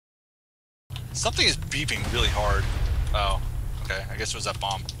Something is beeping really hard. Oh, okay. I guess it was that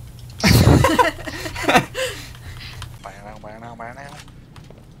bomb.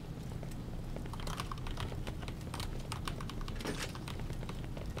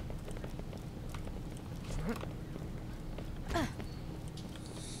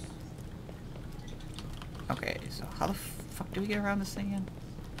 Okay, so how the fuck do we get around this thing again?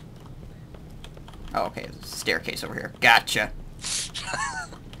 Oh, okay, there's a staircase over here. Gotcha.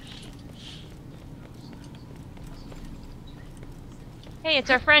 Hey, it's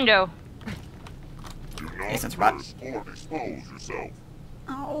our friendo. Do Hey, not Sensor Bot. curse or expose yourself.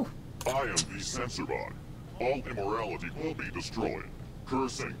 Oh. I am the Sensor Bot. All immorality will be destroyed.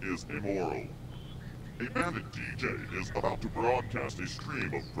 Cursing is immoral. A bandit DJ is about to broadcast a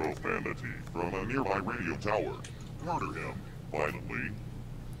stream of profanity from a nearby radio tower. Murder him violently.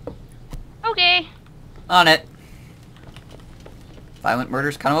 Okay. On it. Violent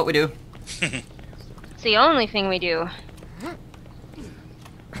murder's kind of what we do. It's the only thing we do.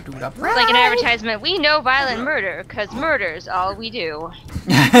 Do it up It's like an advertisement. We know violent murder, because murder's all we do.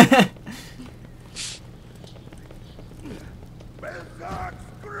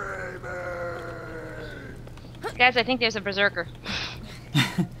 Guys, I think there's a berserker.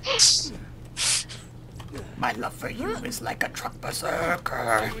 My love for you is like a truck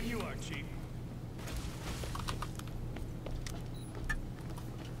berserker.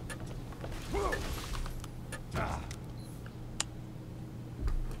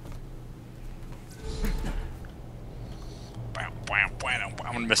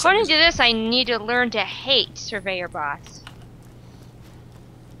 I'm gonna miss According that to this, I need to learn to hate surveyor bots.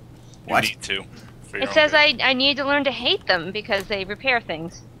 What? You need to. for your It own says good. I need to learn to hate them because they repair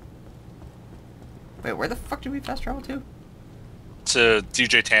things. Wait, where the fuck did we fast travel to? To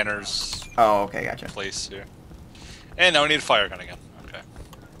DJ Tanner's Oh, okay, gotcha. place here. And now we need a fire gun again.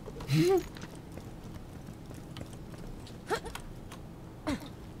 Okay.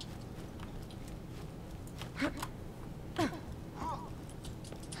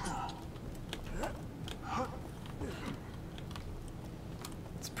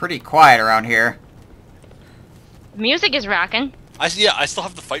 It's pretty quiet around here. Music is rocking. I still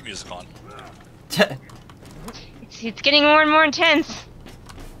have the fight music on. It's getting more and more intense.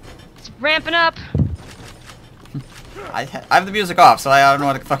 It's ramping up. I have the music off, so I don't know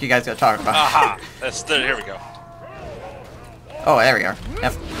what the fuck you guys got talking about. Aha! Here we go. Oh, there we are.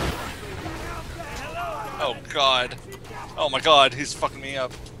 Yep. Oh god. Oh my god, he's fucking me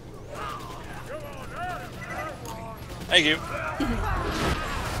up. Thank you.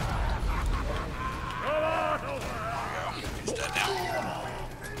 He's dead now.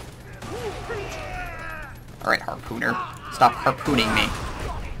 Alright, harpooner. Stop harpooning me.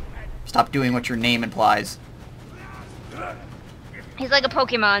 Stop doing what your name implies. He's like a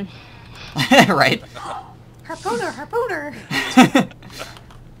Pokemon. Right. Harpooner, harpooner.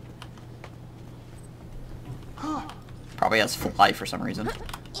 Probably has fly for some reason.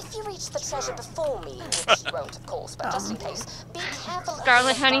 If you reach the treasure before me, which you won't, of course, but just in case, be careful.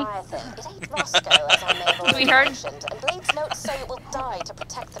 Scarlett, honey. It ain't Roscoe, as I may have already Sweetheart. mentioned, and Blade's notes say it will die to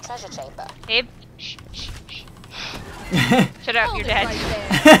protect the treasure chamber. Babe. Shh, shh, shh. Shut up, you're dead.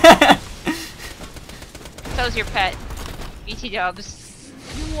 So's your pet. BT dubs.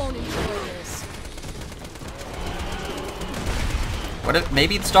 You won't enjoy this. What if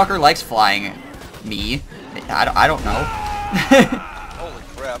maybe the stalker likes flying me? I don't know. Holy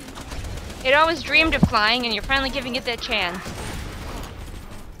crap. It always dreamed of flying, and you're finally giving it that chance.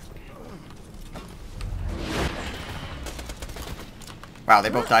 Wow, they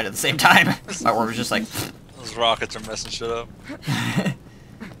both died at the same time. My orb was just like. Those rockets are messing shit up.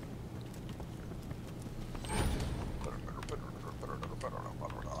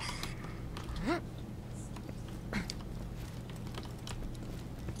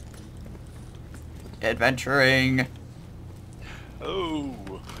 Adventuring. Oh.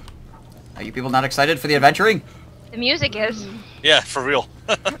 Are you people not excited for the adventuring? The music is. Yeah, for real.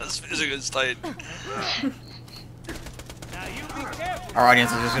 This music is tight. Our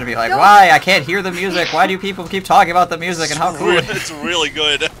audience is just gonna be like, why? I can't hear the music. Why do people keep talking about the music and how cool it is? It's really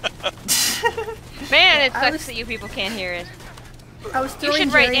good. Man, it I sucks was- that you people can't hear it. I was You throwing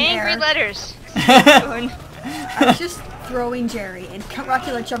should write Jerry in angry air. letters. I was just throwing Jerry, and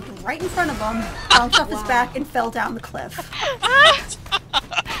CountRawkula jumped right in front of him, bounced off his back, and fell down the cliff.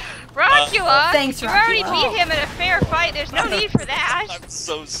 Rockula! Thanks, You already Rockula. beat him in a fair fight. There's no need for that. I'm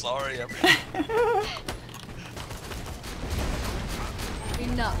so sorry.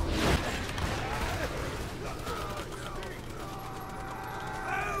 Enough.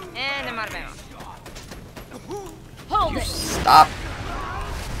 And I'm out of ammo. Hold it. Stop.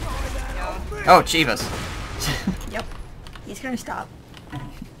 No. Oh, Chivas. Yep. He's gonna stop.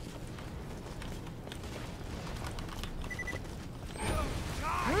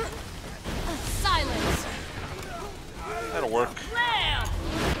 Silence. That'll work.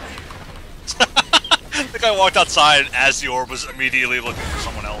 The guy walked outside as the orb was immediately looking for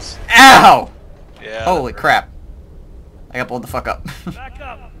someone else. Ow! Yeah. Holy crap. I got blown the fuck up. Back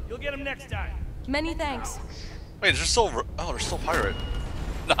up. You'll get him next time. Many thanks. Wait, there's still... Oh, there's still pirate.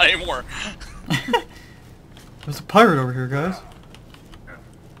 Not anymore. There's a pirate over here, guys.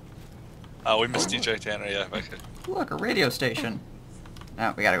 Oh, we missed DJ Tanner, yeah. Okay. Look, a radio station.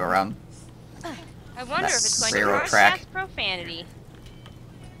 Oh, we gotta go around. I wonder if it's going to railroad broadcast track. profanity.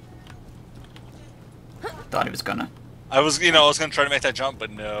 Thought he was gonna. I was gonna try to make that jump, but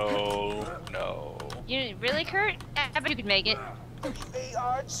no. You really, Kurt? I bet you could make it.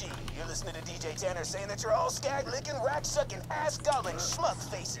 ARG, you're listening to DJ Tanner saying that you're all skag-licking, rack-sucking, ass-gobbling schmuck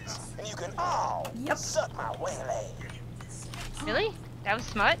faces. And you can all suck my wing leg. Really? That was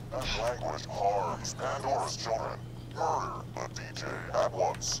smut? That language harms Pandora's children. Murder the DJ at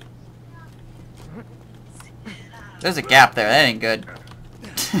once. There's a gap there. That ain't good.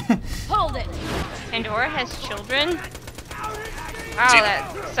 Hold it. Pandora has children? Wow,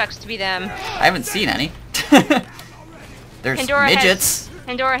 that sucks to be them. I haven't seen any. There's Pandora midgets.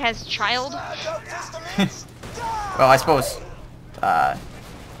 Pandora has child? Well, I suppose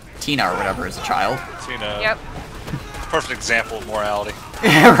Tina or whatever is a child. Tina. Yep. Perfect example of morality.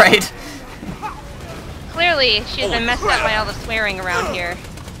 Yeah, right. Clearly, she's been messed up by all the swearing around here.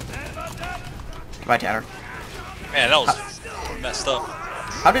 Goodbye, Tanner. Man, that was messed up.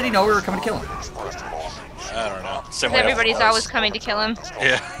 How did he know we were coming to kill him? I don't know. Because everybody's always coming to kill him.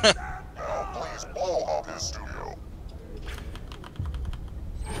 Yeah. Now please blow up his studio.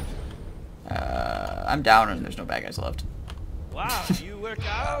 I'm down and there's no bad guys left. Wow, you work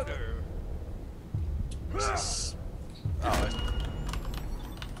out or?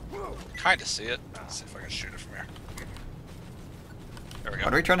 Oh, kind of see it. Let's see if I can shoot it from here. There we go.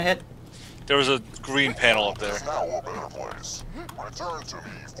 What are we trying to hit? There was a green panel up there. It's now a better place. Return to me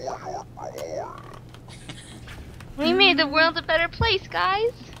for your reward. We made the world a better place,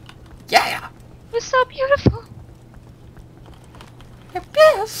 guys. Yeah. It was so beautiful. You're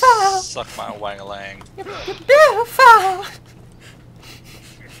beautiful. Suck my wang-a-lang. You're beautiful.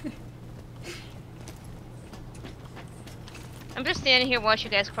 I'm just standing here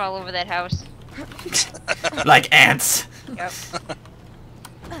watching you guys crawl over that house. Like ants. Yep.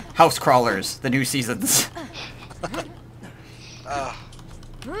 House crawlers, the new seasons. Look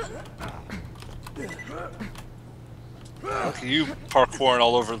at you parkouring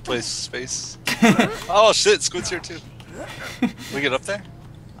all over the place, space. Oh shit, Squid's here too. We get up there?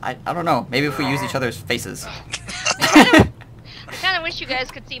 I don't know. Maybe if we use each other's faces. I kind of wish you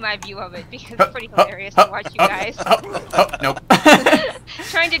guys could see my view of it because it's pretty hilarious to watch you guys Nope.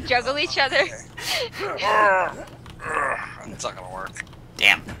 trying to juggle each other. It's not gonna work.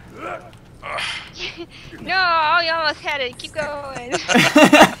 Damn. No, you almost had it. Keep going.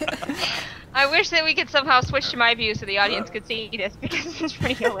 I wish that we could somehow switch to my view so the audience could see this because it's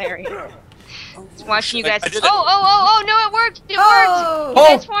pretty hilarious. Just watching you guys. I did it. Oh, no, it worked. It worked. You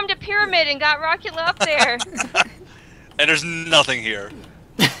guys formed a pyramid and got Rockula up there. And there's nothing here.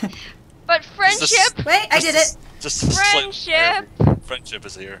 But friendship. Wait, I did it. Just Friendship. Friendship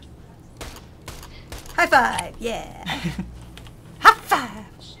is here. High five. Yeah. High five.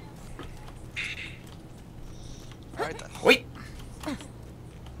 Alright then. Wait.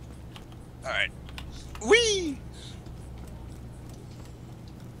 Alright. Whee!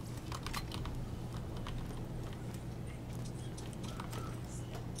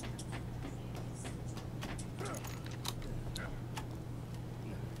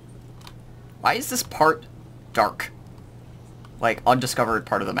 Why is this part dark? Like, undiscovered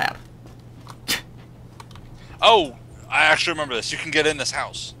part of the map. Oh! I actually remember this. You can get in this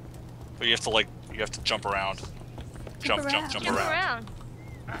house. But you have to jump around. Jump around.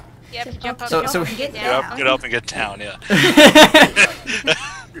 You have to jump up, So- jump so- and get Get down. up, get up and get down, yeah.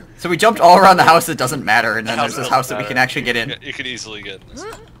 So we jumped all around the house that doesn't matter, and then The there's this doesn't house that we matter. can actually get in. You could easily get in this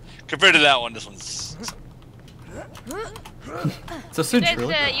one. Compared to that one, this one's... So You cinch, guys,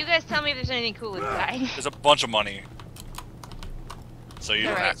 really? you guys tell me if there's anything cool inside. There's a bunch of money. So you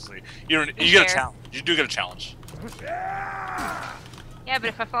don't Alright. actually... You get a Fair. challenge. You do get a challenge. Yeah, but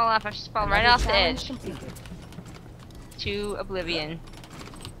if I fall off, I just fall right off the edge. To oblivion.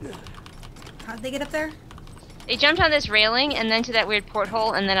 How'd they get up there? They jumped on this railing and then to that weird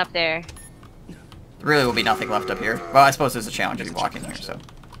porthole and then up there. There really will be nothing left up here. Well, I suppose there's a challenge if you walk in here, so.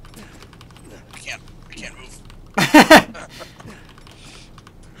 I can't move.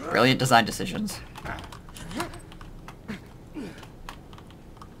 Brilliant design decisions.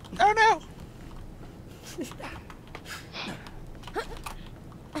 Oh no!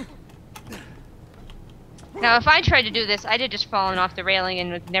 Now, if I tried to do this, I'd have just fallen off the railing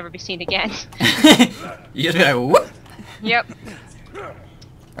and would never be seen again. You just be like, whoop! Yep.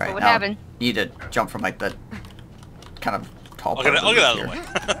 Alright, what now happened? you need to jump from like the kind of tall I'll part. get out of the way.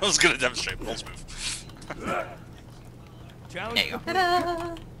 I was gonna demonstrate, but let's move. There you go.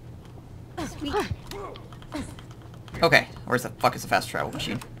 Ta-da! Sweet. Okay, where's the fuck is the fast travel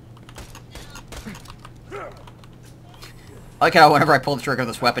machine? I like how whenever I pull the trigger of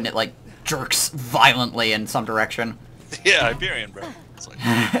this weapon, it like jerks violently in some direction. Yeah, Iberian, bro. It's like,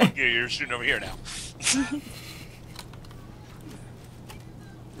 fuck you, you're shooting over here now.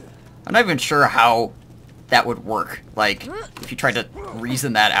 I'm not even sure how that would work. Like, if you tried to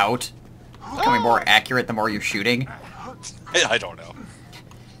reason that out, becoming more accurate the more you're shooting. I don't know.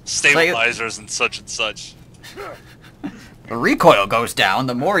 Stabilizers and such. The recoil goes down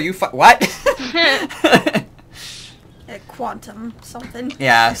the more you what? Quantum something.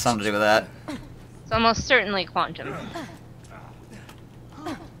 Yeah, something to do with that. It's almost certainly quantum.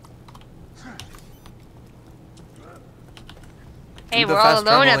 Hey, we're all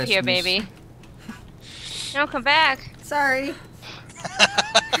alone up here, baby. No, come back. Sorry.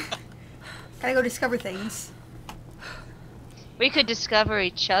 Gotta go discover things. We could discover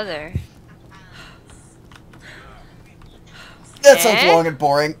each other. That sounds long and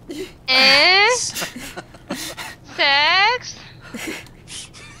boring. Sex?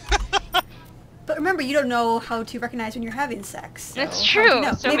 But remember, you don't know how to recognize when you're having sex. So That's true.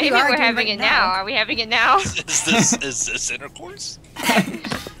 So maybe we're having it now. Are we having it now? Is this intercourse?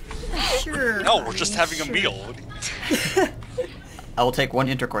 Sure. No, we're just having a meal. I will take one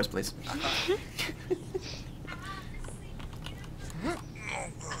intercourse, please.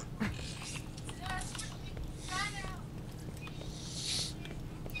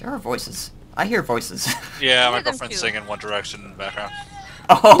 There are voices. I hear voices. Yeah, my girlfriend's singing One Direction in the background.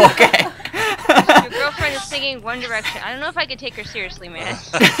 Oh, okay. Your girlfriend is singing One Direction. I don't know if I could take her seriously, man.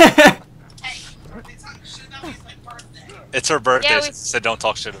 It's her birthday, Yeah, so don't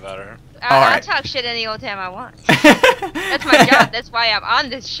talk shit about her. I'll talk shit any old time I want. That's my job. That's why I'm on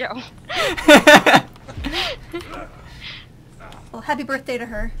this show. Well, happy birthday to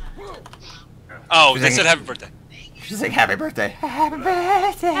her. Oh, they said happy birthday. She's like, happy birthday. Happy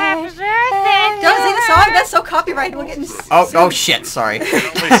birthday. Happy birthday. Don't sing the song. That's so copyrighted. We're getting Oh shit, sorry.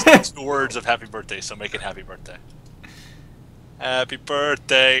 Only 2 words of happy birthday, so make it happy birthday. Happy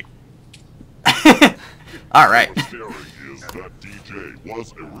birthday. Alright. The theory is that DJ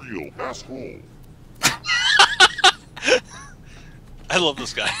was a real asshole. I love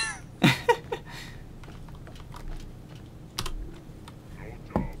this guy.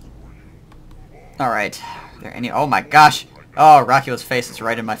 Alright. There any oh my gosh. Oh, Rockula's face is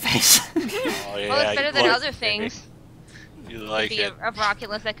right in my face. Oh, yeah, Well, it's better than other things. You like it. Of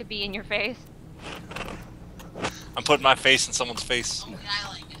Rockula's that could be in your face. I'm putting my face in someone's face. I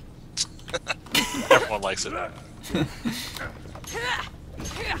like it. Everyone likes it. Wow,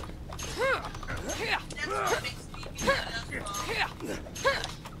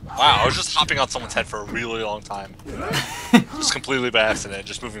 I was just hopping on someone's head for a really long time. Just completely by accident,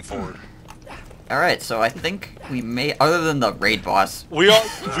 just moving forward. Alright, so I think we may, other than the raid boss. We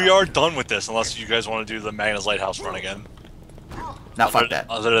are done with this, unless you guys want to do the Magnus Lighthouse run again. No, fuck that.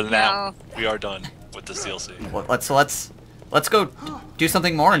 Other than that, we are done with this DLC. Well, let's go do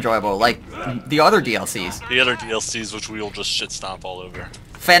something more enjoyable, like the other DLCs. The other DLCs, which we will just shit stomp all over.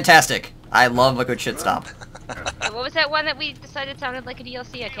 Fantastic. I love a good shit stomp. What was that one that we decided sounded like a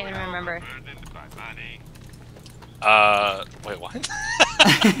DLC? I can't even remember. Wait, what?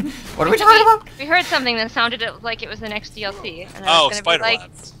 What are we talking about? We heard something that sounded like it was the next DLC. And Oh, gonna Spider be like,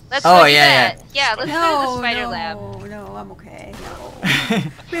 Labs. Let's Oh, go do yeah, that. Yeah, let's go to the Spider Lab. No, I'm okay. No.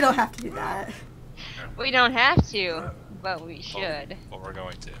 We don't have to do that. We don't have to, but we should. But we're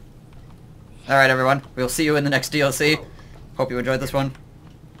going to. Alright, everyone. We'll see you in the next DLC. Hope you enjoyed this one.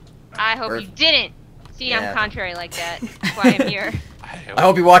 I hope you didn't. See, Yeah. I'm contrary like that. That's why I'm here. I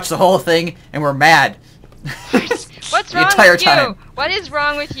hope you watched the whole thing and were mad. What's The wrong entire with time. you? What is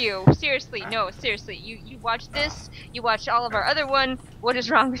wrong with you? Seriously, no, seriously. You watched this, you watched all of our other one. What is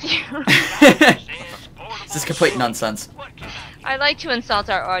wrong with you? This is complete nonsense. I like to insult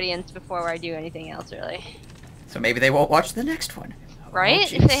our audience before I do anything else, really. So maybe they won't watch the next one.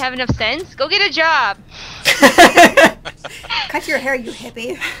 Right? Oh, If they have enough sense, go get a job. Cut your hair, you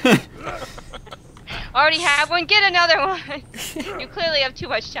hippie. Already have one, get another one. You clearly have too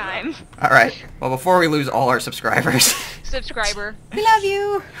much time. Alright, well before we lose all our subscribers. subscriber. We love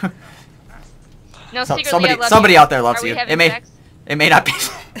you. No, So, secretly I love somebody you. out there loves Are we you. having It may sex? it may not be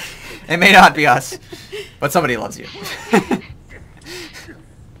it may not be us, but somebody loves you.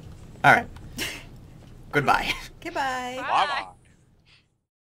 All right. Goodbye. Goodbye.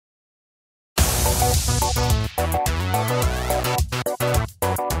 Bye-bye.